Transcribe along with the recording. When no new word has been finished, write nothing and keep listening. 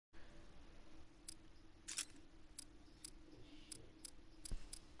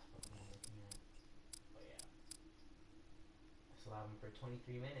for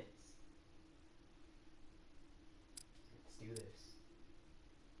 23 minutes. Let's do this.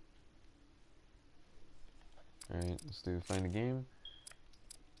 Alright, let's do find a game.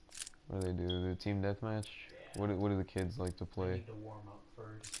 What do they do? The team deathmatch? Yeah. What do the kids like to play? I need to warm up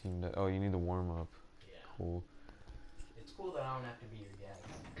first. Oh, you need to warm up. Yeah. Cool. It's cool that I don't have to be your guest.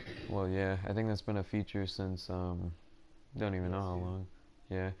 Well, yeah, I think that's been a feature since, don't even know how long.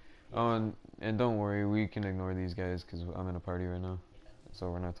 Yeah. Oh, and don't worry, we can ignore these guys because I'm in a party right now. Yeah. So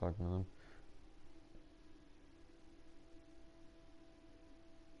we're not talking to them.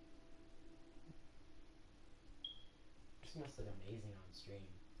 This must look amazing on stream.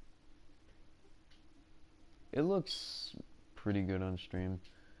 It looks pretty good on stream.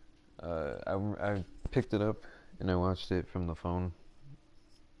 I picked it up and I watched it from the phone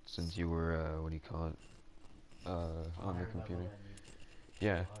since you were, what do you call it? On the computer.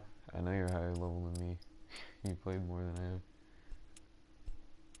 Yeah, I know you're higher level than me. You played more than I have.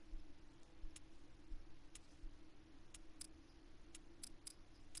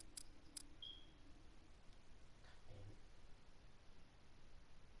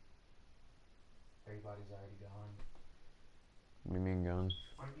 Everybody's already gone. What do you mean gone?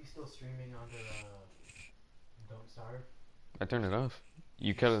 Aren't you still streaming under Don't Starve? I turned it off.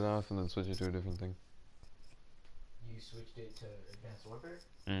 You cut it off and then switched it to a different thing. You switched it to Advanced Warfare?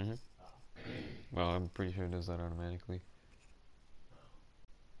 Mm-hmm. Oh. Well, I'm pretty sure it does that automatically. Oh.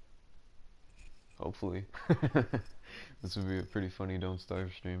 Hopefully. This would be a pretty funny Don't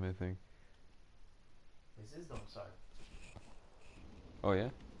Starve stream, I think. This is Don't Starve. Oh yeah?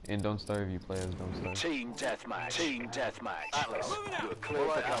 In Don't Starve, you play as Don't Starve. Team deathmatch. Team deathmatch. Atlas, you're clear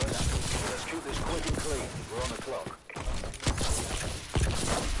for Atlas. Let's keep this quick and clean. We're on the clock.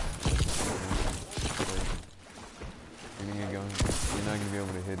 You're gonna get going. You're not gonna be able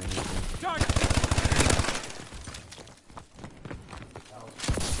to hit anything. Target!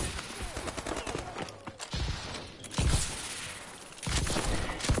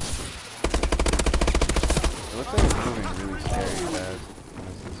 It looks like it's moving really scary fast.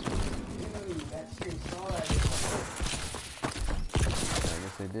 Dude, that stream saw that. Yeah, I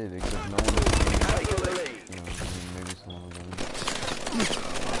guess they did, except no one was seeing Taking the lead. it. You know, I mean, maybe someone was on it.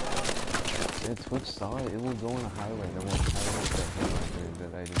 Yeah, Twitch saw it. It will go in a highlight. It won't highlight that hit marker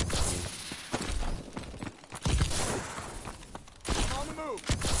that I didn't see. On the move.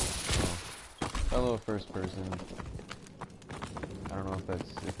 Oh. Hello, first person. I don't know if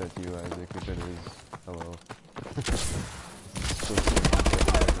that's you, Isaac. If it is, hello.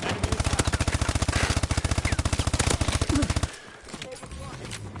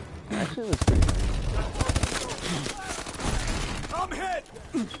 Actually, looks pretty nice. I'm hit.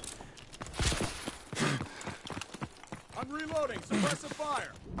 I'm reloading. Suppressive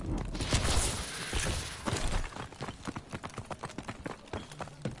fire.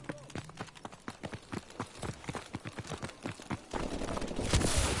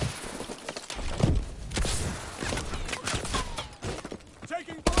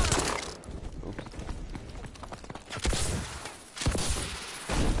 Taking fire. Oops.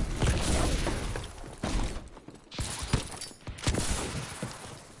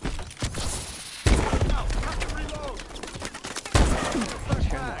 Now, have to reload. I'm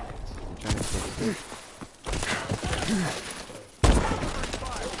trying to fix it.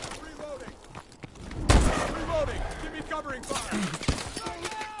 Fire. Reloading. Reloading. Give me covering fire. Oh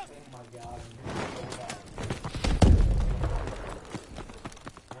my god.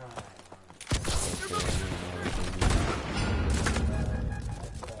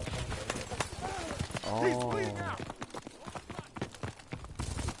 He's Oh, bleeding out.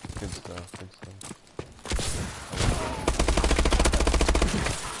 good stuff, good stuff.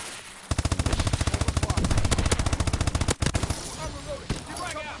 I'm reloading.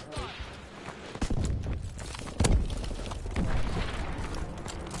 Frag out.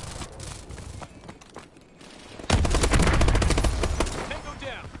 Tango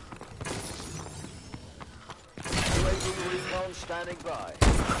down. UAV recon standing by.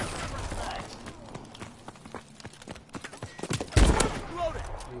 Loading.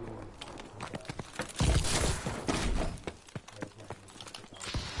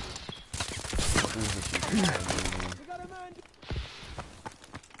 This is the future of gaming. We got a man.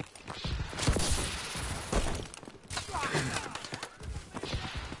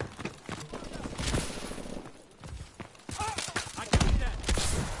 I can do that.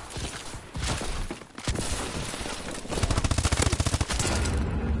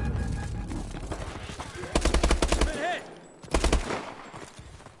 Been hit.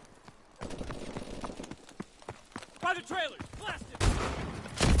 By the trailers. Blasted.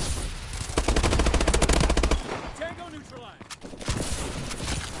 Tango neutralized.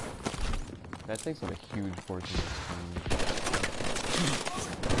 That takes up a huge portion of the screen.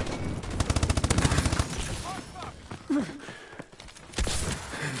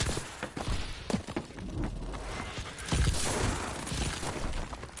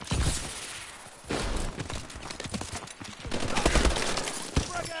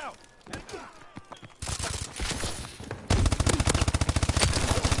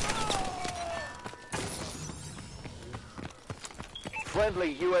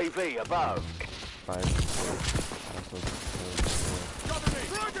 Friendly UAV above. Five. Cover me!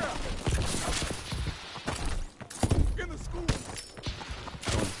 Fragger! In the school! I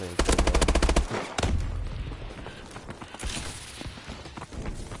wouldn't say it's so bad.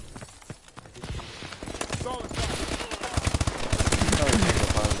 Solid fire! Probably take a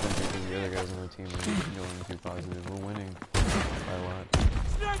positive because the other guys on our team are going too positive. We're winning by a lot.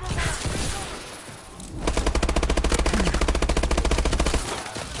 Sniper fire!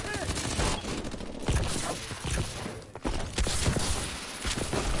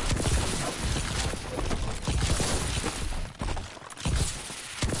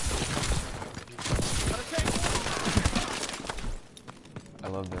 I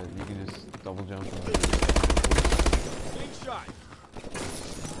love that. You can just double jump. Getting shot!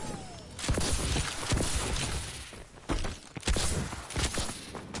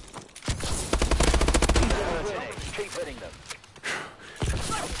 Keep hitting them.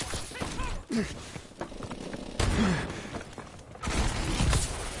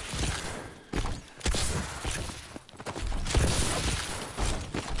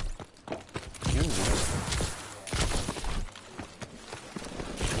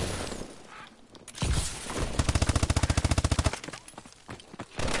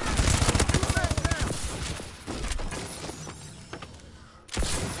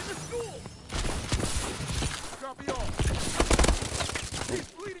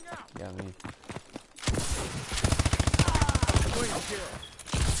 Got me.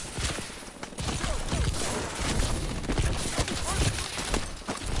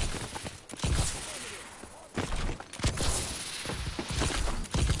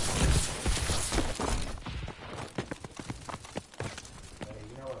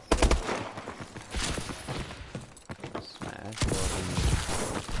 Smash.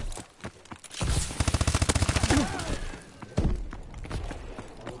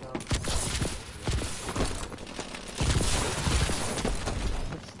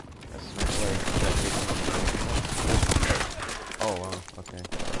 Oh wow, okay.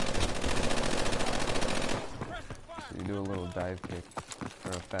 So you do a little dive kick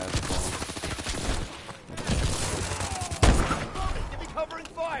or a fastball. Give me cover and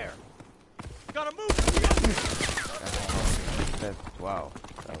fire! Gotta move! Wow,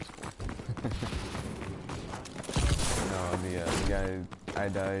 that was cool. No, the guy, I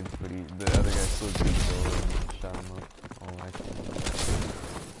died, but the other guy slid through the door and shot him up. All accident.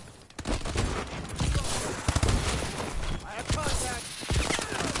 I have contact!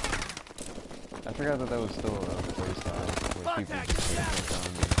 I forgot that was still a play style where people Contact, just get like down!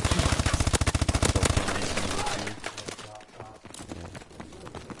 jump down and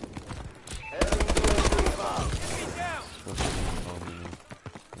Enemy down!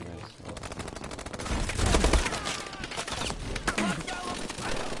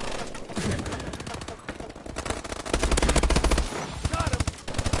 Got him!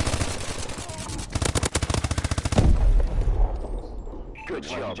 Good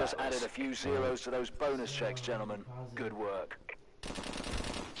job. Just added a few zeros to those bonus checks, gentlemen. Good work.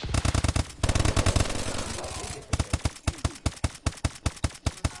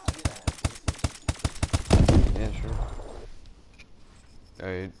 Yeah, sure.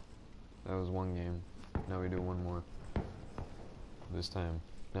 Alright, that was one game. Now we do one more. This time,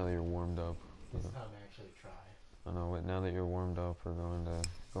 now that you're warmed up. This time actually try. I know, but now that you're warmed up, we're going to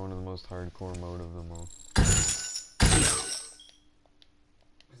the most hardcore mode of them all.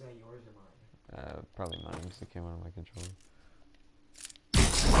 Is that yours or mine? Probably mine because it came out of my controller.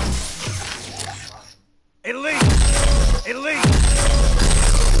 Elite! Elite!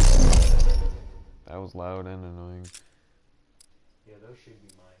 That was loud and annoying. Yeah, those should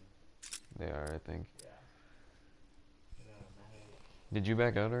be mine. They are, I think. Yeah. Did you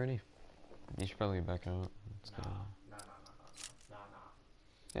back out already? You should probably back out. Nah.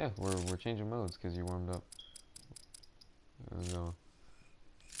 Yeah, we're changing modes because you warmed up. There we go.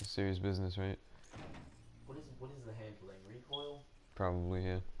 Serious business, right? What is the handling? Recoil? Probably,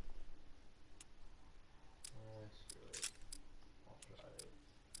 yeah. Screw it. I'll try it.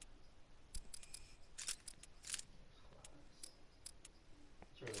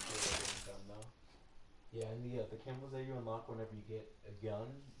 It's really good what it's done though. Yeah, and the camos that you unlock whenever you get a gun,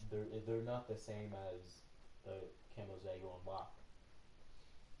 they're not the same as the camos that you unlock,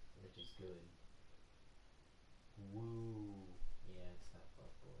 which is good. Woo! Yeah, it's that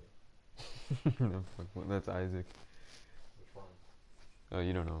fuck boy. No, fuck, that's Isaac. Which one? Oh,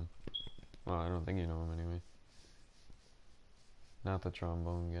 you don't know him. Well, I don't think you know him anyway. Not the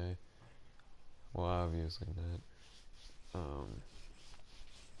trombone guy. Well, obviously not.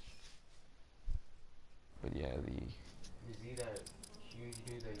 But yeah, Is he that huge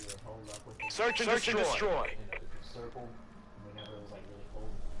dude that you were holed up with? Search and destroy. In a circle whenever it was like really cold.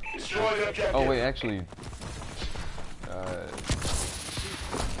 Destroy the objective. Oh wait, actually,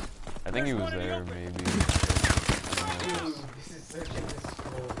 I think he was there maybe. Dude, this is search and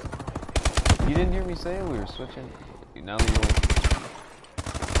destroy. You didn't hear me say it? We were switching. Now that you're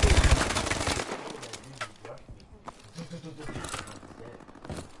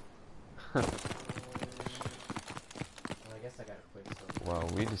I guess I got a quick story. wow,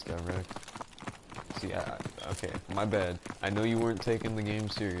 we just got wrecked. See, okay, my bad. I know you weren't taking the game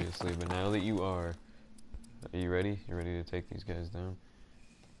seriously, but now that you are you ready? You ready to take these guys down?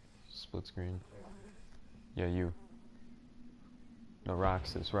 Split screen. Yeah, you. No,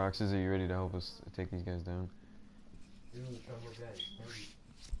 Roxas. Roxas, are you ready to help us take these guys down? Dude, trouble guys, maybe.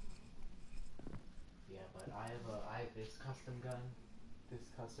 Yeah, but I have this custom gun. This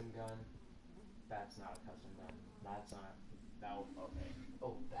custom gun. That's not a custom gun. That's not. That okay.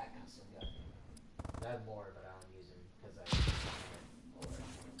 Oh, that custom gun. I have more, but I don't use them because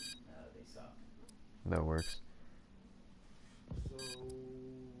they suck. That works. So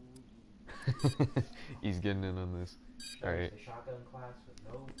He's getting in on this. Alright. The shotgun class with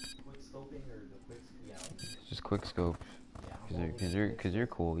no quick scoping or the quick yeah. Just quick scope. Yeah, Cause you're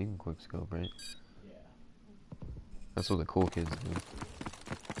cool. You can quick scope, right? yeah. That's what the cool kids do.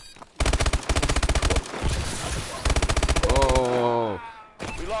 Oh!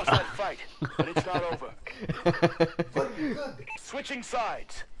 We lost that fight, but it's not over. But you're good. Switching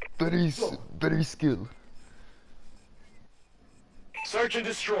sides. Very skill. Search and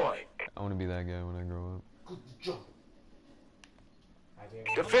destroy. I want to be that guy when I grow up. Good jump.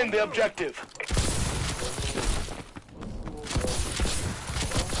 Defend the objective.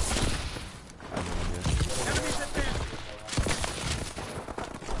 I have no idea. Enemies advancing.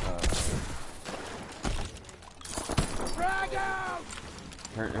 Frag out!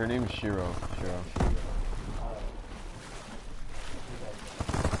 Her name's Shiro.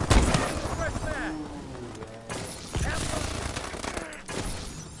 Press that.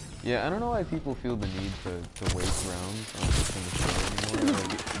 Yeah, I don't know why people feel the need to waste rounds on the show anymore.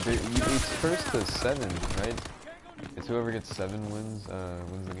 Like, it's first to 7, right? It's whoever gets 7 wins the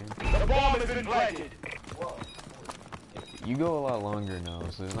game. The bomb has been planted. You go a lot longer now,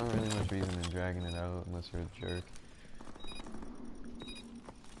 so there's not really much reason in dragging it out unless you're a jerk.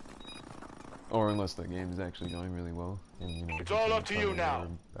 Or unless the game is actually going really well. And, you know, It's all up to you now.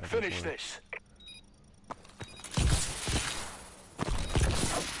 Finish this.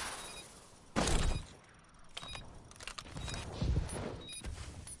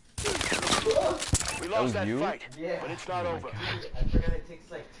 We lost that you? fight, Yeah. but it's not over. I forgot it takes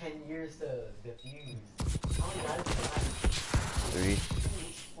like 10 years to defuse. How many guys do I have? 3.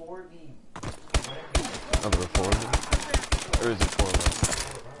 4v. Oh, there were 4 of them? Or is it 4 of us?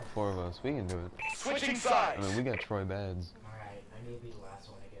 4 of us. We can do it. Switching I sides. mean, we got Troy Bads. Alright, I need to be the last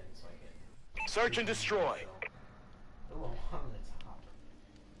one again so I can. Search and destroy. Oh, I'm on the top.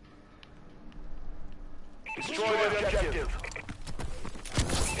 Destroy the objective.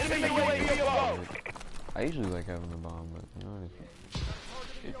 Enemy UAV above. I usually like having the bomb, but you know,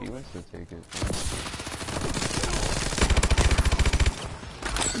 if he wants to take it.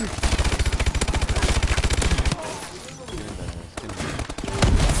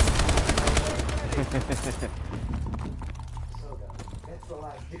 So good. That's the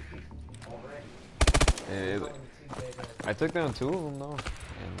last dude already. I took down 2 of them though.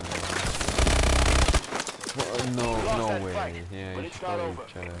 And, no way. Fight, Yeah, but you it's should not probably over.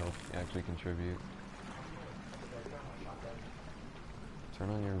 try to help actually contribute. Turn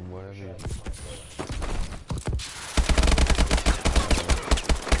on your whatever.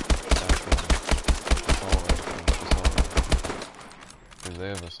 Because they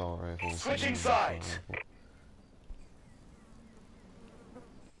have assault rifles. Switching sides.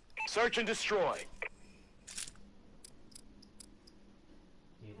 Search and destroy.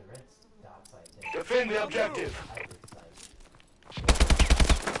 Dude, the red dot sight Defend the objective.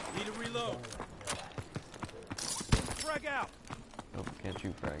 Need to reload. Frag out. Nope, can't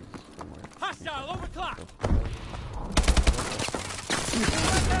shoot frags from where. Hostile overclock. Nope.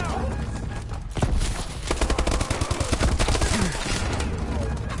 Frag out.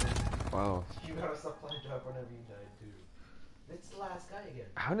 Wow. You got a supply drop whenever you died too. It's the last guy again.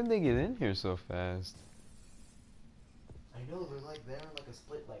 How did they get in here so fast? I know, they're like there in like a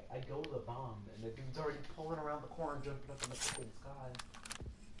split, like I go to the bomb and the dude's already pulling around the corner, jumping up in the fucking sky.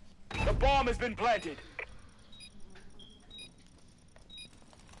 The bomb has been planted.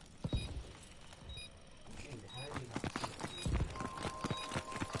 Dude, how did he not see it?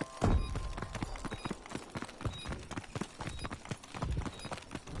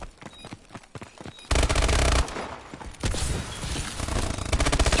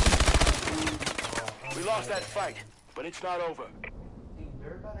 We lost that fight, but it's not over. Dude,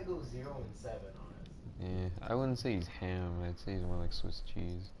 they're about to go 0-7 on us. Yeah, I wouldn't say he's ham. I'd say he's more like Swiss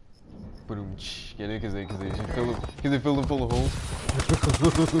cheese. Boom, get it? Because they fill it full of holes.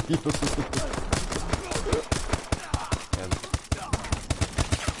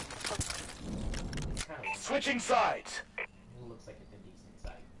 Switching sides. It looks like it's a decent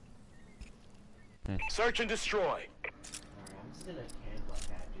site. Search and destroy. Alright, I'm just gonna camp like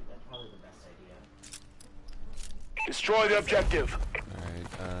that, dude. That's probably the best idea. Destroy the objective. Alright,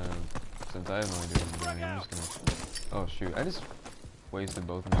 since I have no idea what I'm doing, I'm just gonna... Oh shoot, I just wasted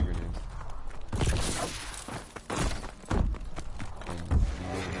both of my grenades. And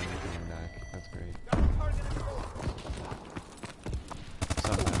you guys are coming back. That's great.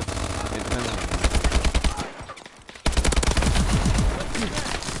 Sometimes. It depends on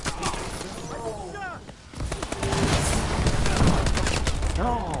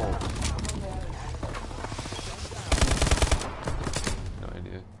No! No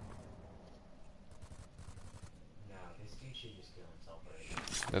idea. Nah, this dude should just kill himself already.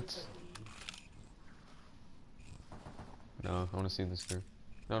 That's... No, I want to see this through.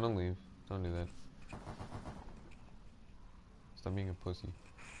 No, don't leave. Don't do that. Stop being a pussy.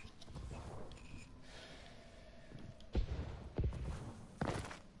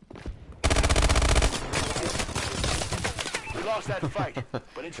 We lost that fight, but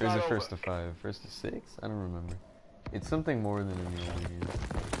it's There's not a over. first to 5. First to 6? I don't remember. It's something more than in the older games.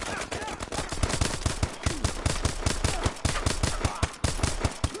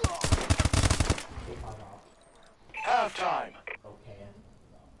 Halftime. Okay.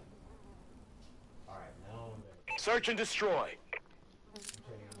 Alright, now I'm gonna... Search and destroy. I'm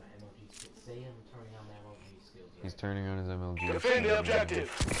turning on my MLG skills. Say I'm turning on my MLG skills. Right? He's turning on his MLG. Defend the objective.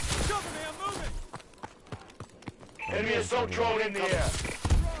 Cover me, I'm moving! Enemy assault drone in the air.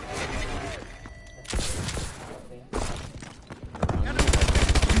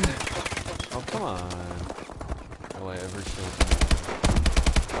 Oh, come on. Will I ever kill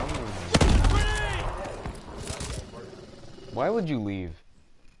someone? Why would you leave?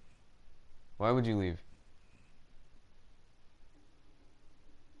 Why would you leave?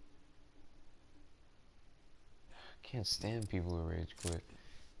 Can't stand people who rage quit.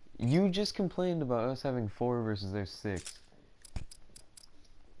 You just complained about us having 4 versus their 6.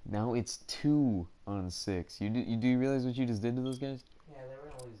 Now it's 2 on 6. Do you realize what you just did to those guys? Yeah, they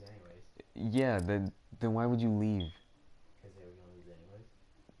were gonna lose anyways. Yeah, then why would you leave? Because they were gonna lose anyways.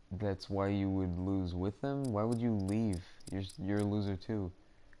 That's why you would lose with them? Why would you leave? You're a loser too.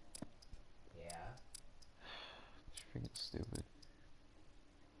 Yeah. It's freaking stupid.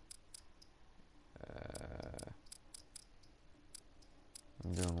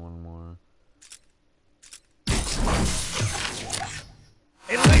 I'm doing one more.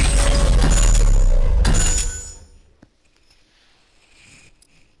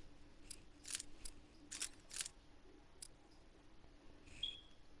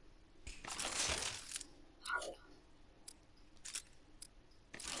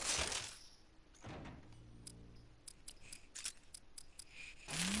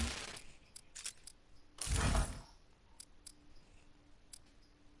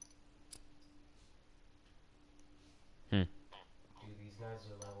 Dude, these guys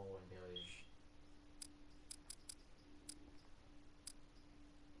are level 1 billion.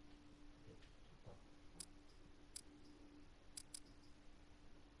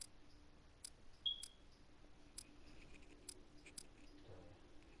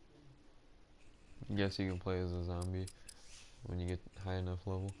 Guess you can play as a zombie when you get high enough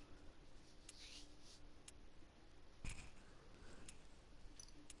level.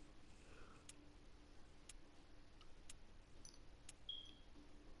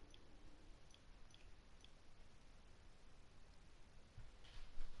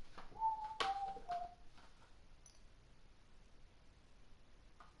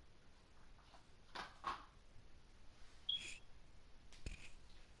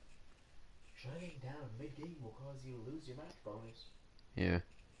 Shutting down mid-game will cause you to lose your match bonus. Yeah.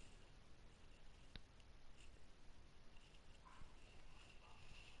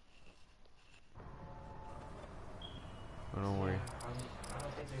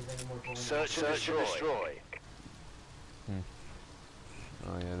 Search and destroy.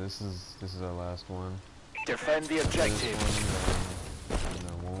 Oh yeah, this is our last one. Defend the objective. This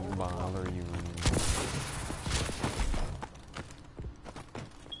one, won't bother you anymore.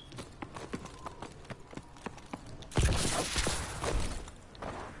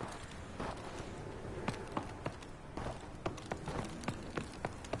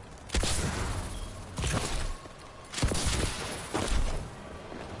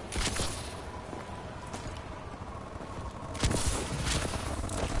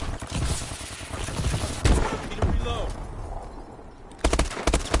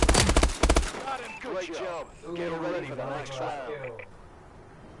 Great job. Get ready for the next round.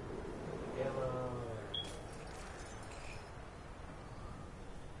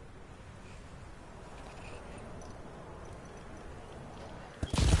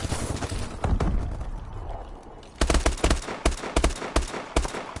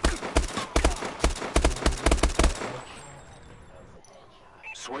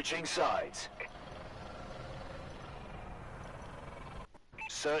 Switching sides.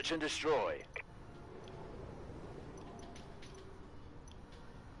 Search and destroy.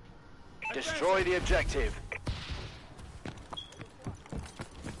 Destroy the objective.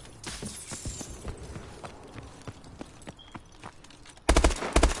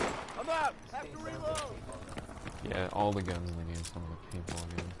 I'm out. Have to reload. Yeah, all the guns in the game sound like paintball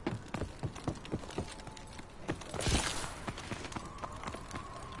game.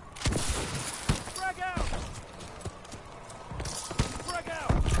 Frag out. Frag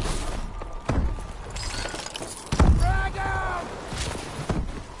out. Frag out.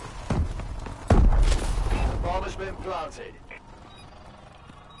 Bomb has been planted.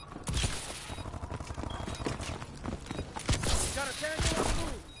 Got a tango on the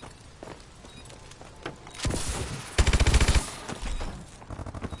move.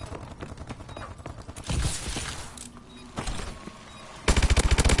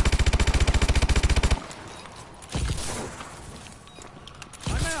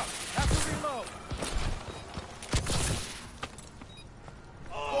 I'm out. Have to reload.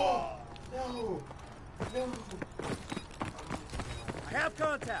 Oh! No! No! I have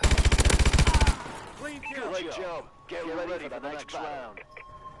contact. Clean kill. Great job. Get ready for the next round.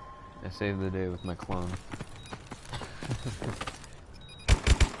 I saved the day with my clone.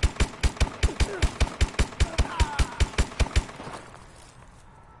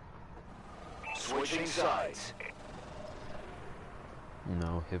 Switching sides.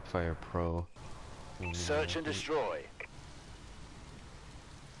 No, Hipfire Pro. Search and destroy.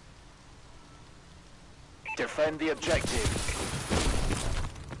 Defend the objective.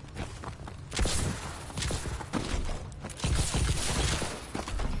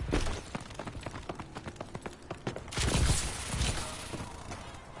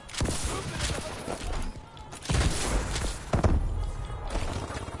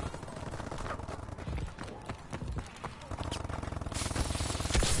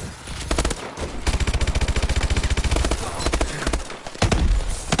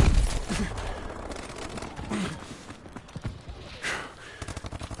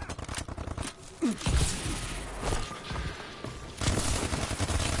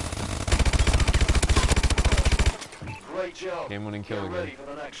 Great job. Game winning kill Get ready again.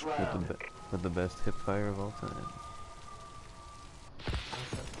 for the next round. With the best hipfire of all time.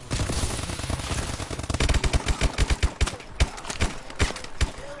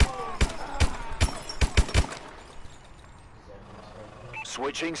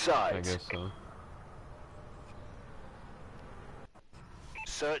 Switching I sides. guess so.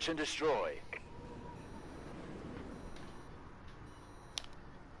 Search and destroy.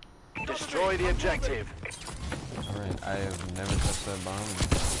 Destroy the objective. Alright, I have never touched that bomb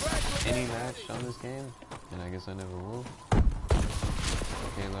in any match on this game, and I guess I never will.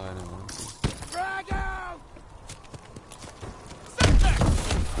 Halo, I didn't want to. Frag out. Setback.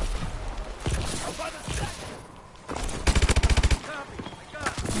 Up by the set. Copy. I got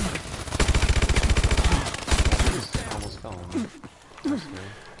it. Almost fell on me. That's good.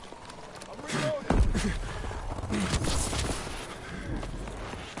 I'm reloading.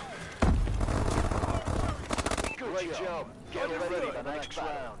 Great job. Get ready for the next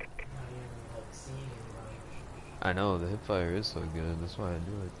round. I know, the hipfire is so good, that's why I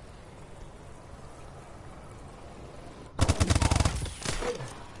do it.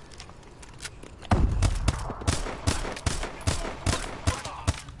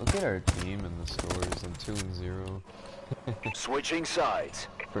 Look at our team and the scores, I'm 2-0. Switching sides.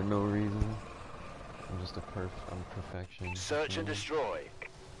 For no reason. I'm just I'm perfection. Search and destroy.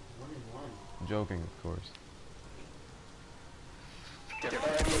 Joking, of course.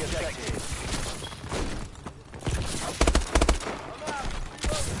 Defend the objective.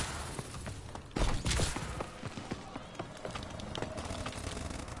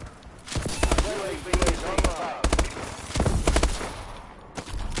 UAV is online.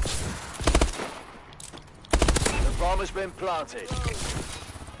 The bomb has been planted.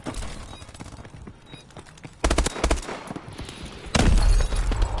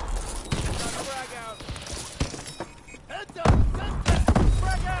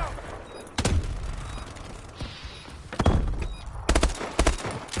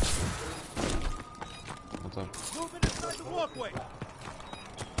 What's up? Moving inside the walkway.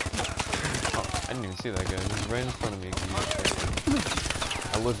 Oh, I didn't even see that guy. He was right in front of me.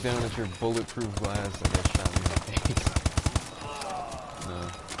 I looked down at your bulletproof glass that got shot in the face.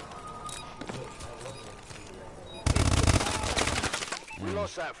 No. We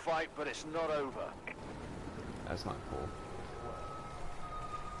lost that fight, but it's not over. That's not cool.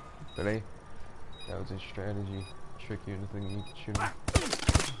 But hey, that was a strategy. Trick you into thinking you could shoot him.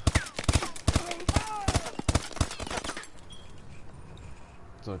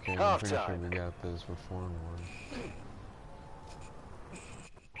 It's okay, I'm pretty sure we got this. We're 4-1.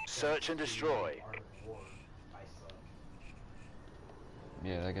 Search and destroy.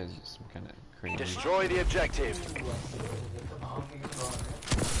 Yeah, that guy's just some kind of crazy. Destroy the objective.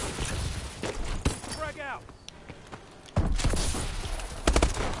 Frag out.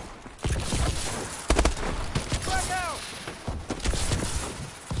 Frag out.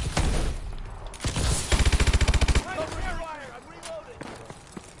 I'm reloading.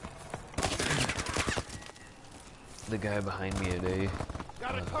 The guy behind me today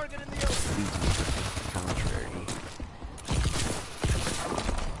Got a target in the open. leads me to the contrary.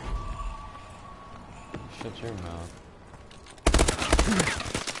 Shut your mouth.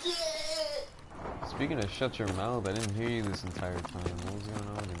 Speaking of shut your mouth, I didn't hear you this entire time. What was going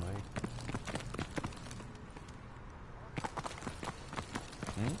on with your mic?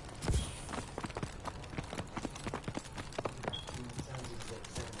 Hmm?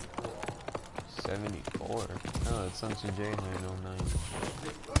 '74. No, it's Sunset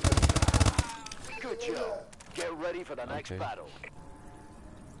J909. Good job. Get ready for the next Okay. battle.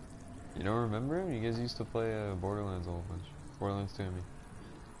 You don't remember him? You guys used to play Borderlands a whole bunch. Borderlands 2, I mean.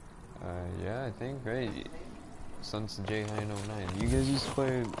 Yeah, I think, right? Sunset J909. You guys used to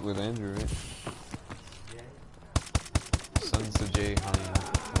play with Andrew, right? Sunset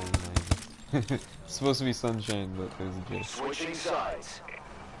J909. It's supposed to be Sunshine, but there's a J. Switching sides.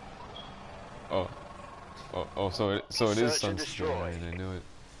 Oh. Oh, so it is Search and Sunset destroy. J9, I knew it.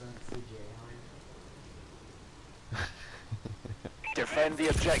 Defend the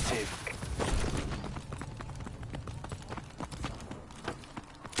objective.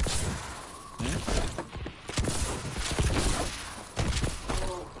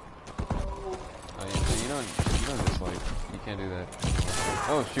 Oh, you don't just like, you can't do that.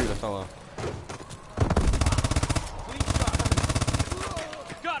 Oh shoot, I fell off. Clean shot.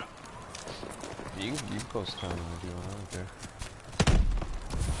 Got him. You can post time if you want, I don't care.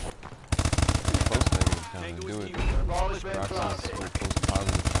 Post negative time, do it. Bomb has been Roxanne's planted. will post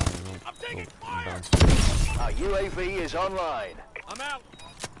positive time, I'm taking it'll fire. bounce. Our UAV is online. I'm out.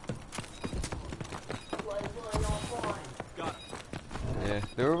 Got him. Yeah,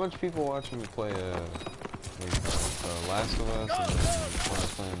 there were a bunch of people watching me play Last of Us, and then when I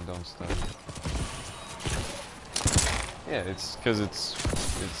was playing Don't Starve. Yeah, it's cause it's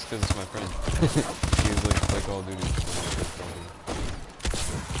my friend. He was like play Call of Duty.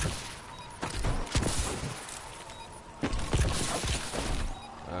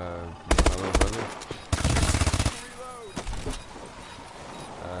 My little brother.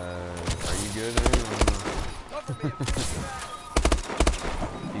 Are you good? Cover me.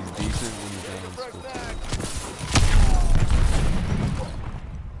 He's decent when he's down in Splitscreen.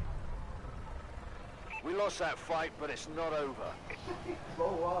 We lost that fight, but it's not over.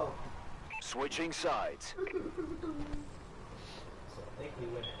 Switching sides. So I think we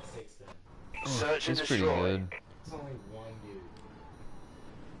win at 6 then. Search and He's pretty destroy. good. It's only one dude.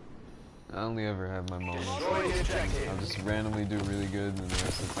 I only ever have my moments. Destroy the objective. I'll just randomly do really good, and then the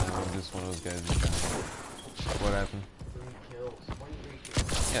rest of the time I'm just one of those guys who's down. What happened? 3 kills, 23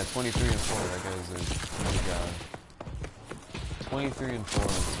 kills. Yeah, 23 and 4. That guy's a good god. 23 and 4 on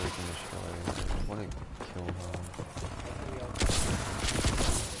Search and Destroy. What a kill bomb.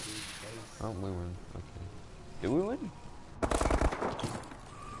 Oh, we win. Okay. Did we win? I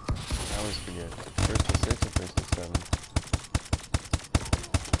always forget. First to 6 or first to 7?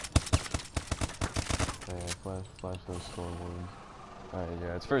 Yeah, flash those scoreboards. Alright,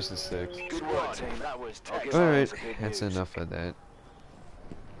 yeah, it's first to 6. Good work, team. That was Alright, Texas. that's enough of that.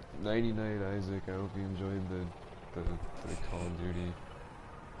 Nighty night, Isaac. I hope you enjoyed the Call of Duty.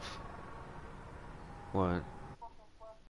 What?